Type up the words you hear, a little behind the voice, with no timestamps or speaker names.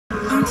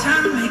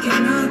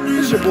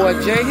It's your boy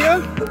Jay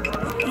here.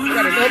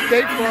 Got an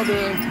update for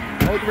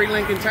the 03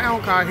 Lincoln Town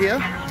Car here.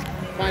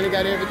 Finally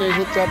got everything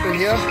hooked up in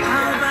here.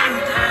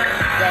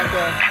 Got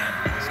the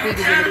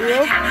speakers in the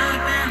grill.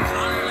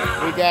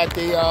 We got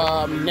the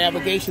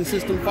navigation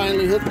system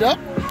finally hooked up.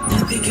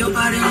 Finally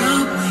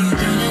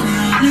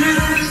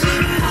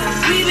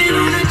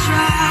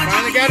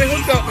got it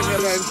hooked up in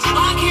here, baby.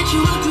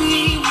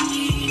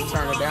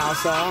 Turn it down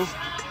some.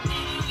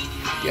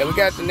 Yeah, we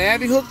got the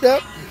Navi hooked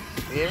up.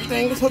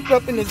 Everything is hooked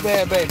up in this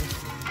bad baby.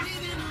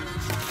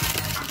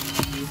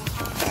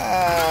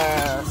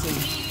 See.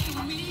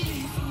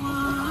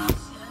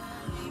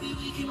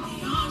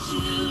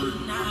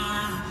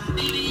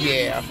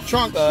 Yeah,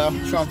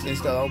 trunk's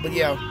installed. But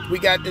yeah, we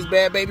got this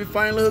bad baby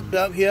finally hooked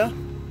up here.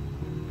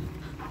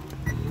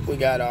 We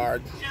got our,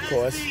 of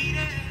course,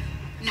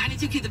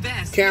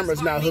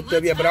 camera's not hooked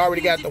up yet, but I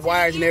already got the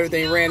wires and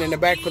everything ran in the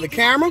back for the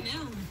camera.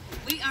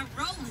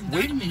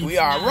 We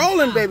are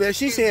rolling, baby. As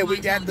she said, we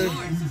got this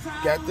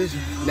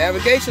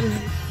navigation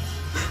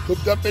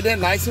hooked up to there,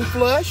 nice and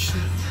flush,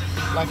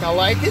 like I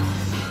like it.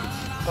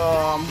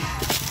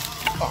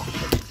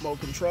 Remote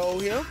control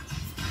here.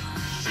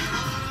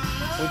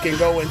 We can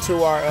go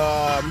into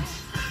our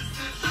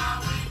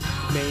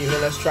menu here.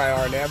 Let's try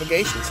our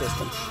navigation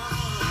system.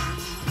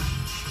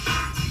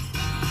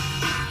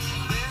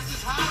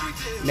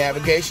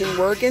 Navigation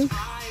working,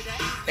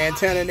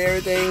 antenna and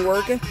everything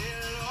working.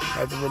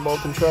 Have the remote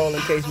control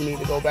in case we need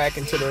to go back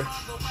into the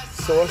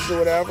source or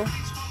whatever.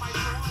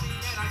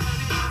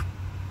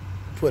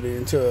 Put it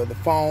into the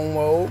phone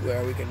mode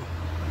where we can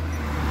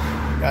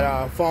got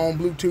our phone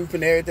Bluetooth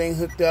and everything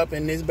hooked up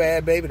in this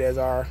bad baby. There's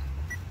our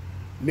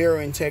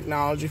mirroring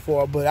technology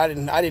for it, but I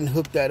didn't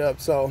hook that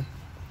up, so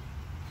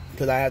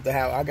because I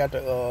got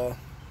to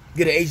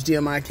get an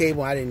HDMI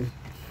cable. I didn't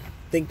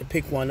think to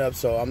pick one up,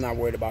 so I'm not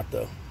worried about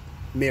the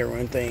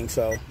mirroring thing.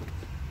 So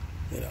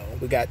you know,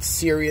 we got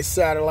Sirius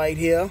satellite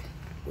here,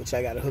 which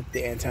I got to hook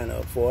the antenna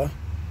up for.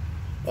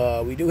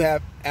 We do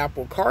have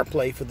Apple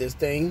CarPlay for this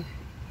thing.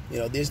 You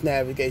know, this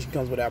navigation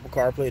comes with Apple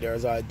CarPlay.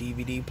 There's our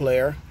DVD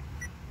player.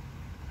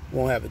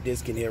 Won't have a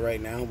disc in here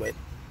right now, but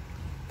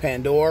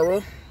Pandora,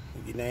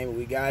 if you name it,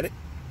 we got it.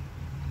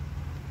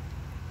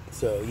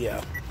 So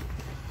yeah,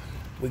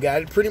 we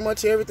got it, pretty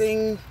much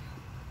everything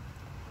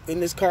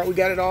in this car. We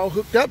got it all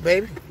hooked up,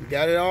 baby. We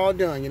got it all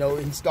done. You know,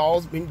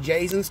 installs,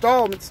 Jay's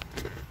installments.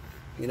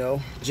 You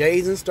know,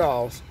 Jay's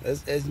installs,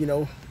 as you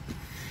know,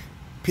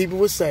 people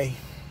would say.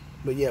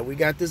 But yeah, we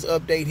got this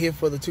update here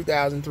for the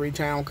 2003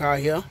 Town Car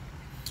here.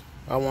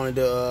 I wanted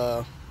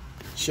to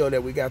show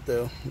that we got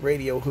the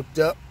radio hooked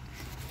up,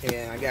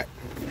 and I got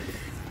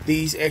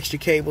these extra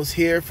cables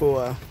here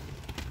for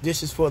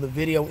this is for the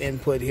video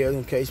input here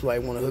in case we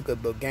want to hook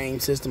up a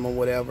game system or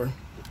whatever.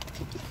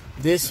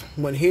 This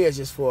one here is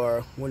just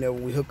for whenever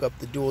we hook up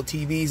the dual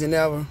TVs and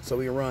ever, so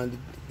we can run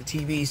the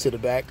TVs to the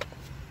back.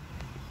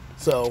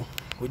 So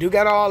we do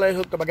got all that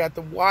hooked up. I got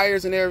the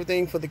wires and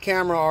everything for the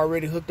camera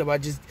already hooked up.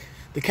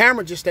 The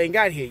camera just ain't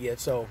got here yet,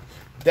 so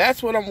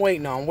that's what I'm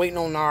waiting on. I'm waiting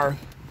on our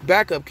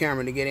backup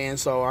camera to get in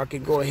so I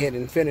can go ahead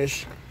and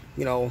finish,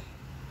 you know,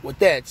 with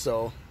that.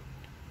 So,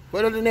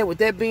 but other than that, with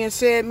that being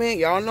said, man,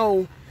 y'all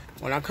know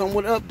when I come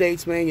with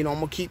updates, man, you know, I'm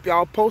gonna keep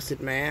y'all posted,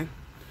 man.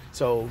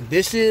 So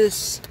this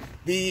is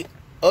the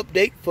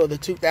update for the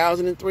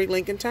 2003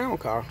 Lincoln Town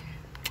Car,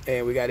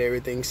 and we got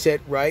everything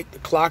set right. The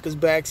clock is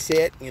back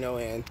set, you know,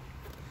 and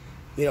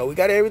you know, we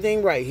got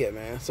everything right here,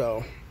 man.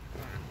 So,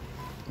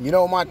 you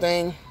know my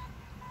thing.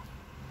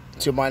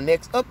 Till my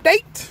next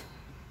update,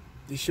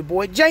 this your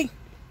boy Jay.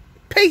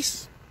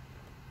 Peace.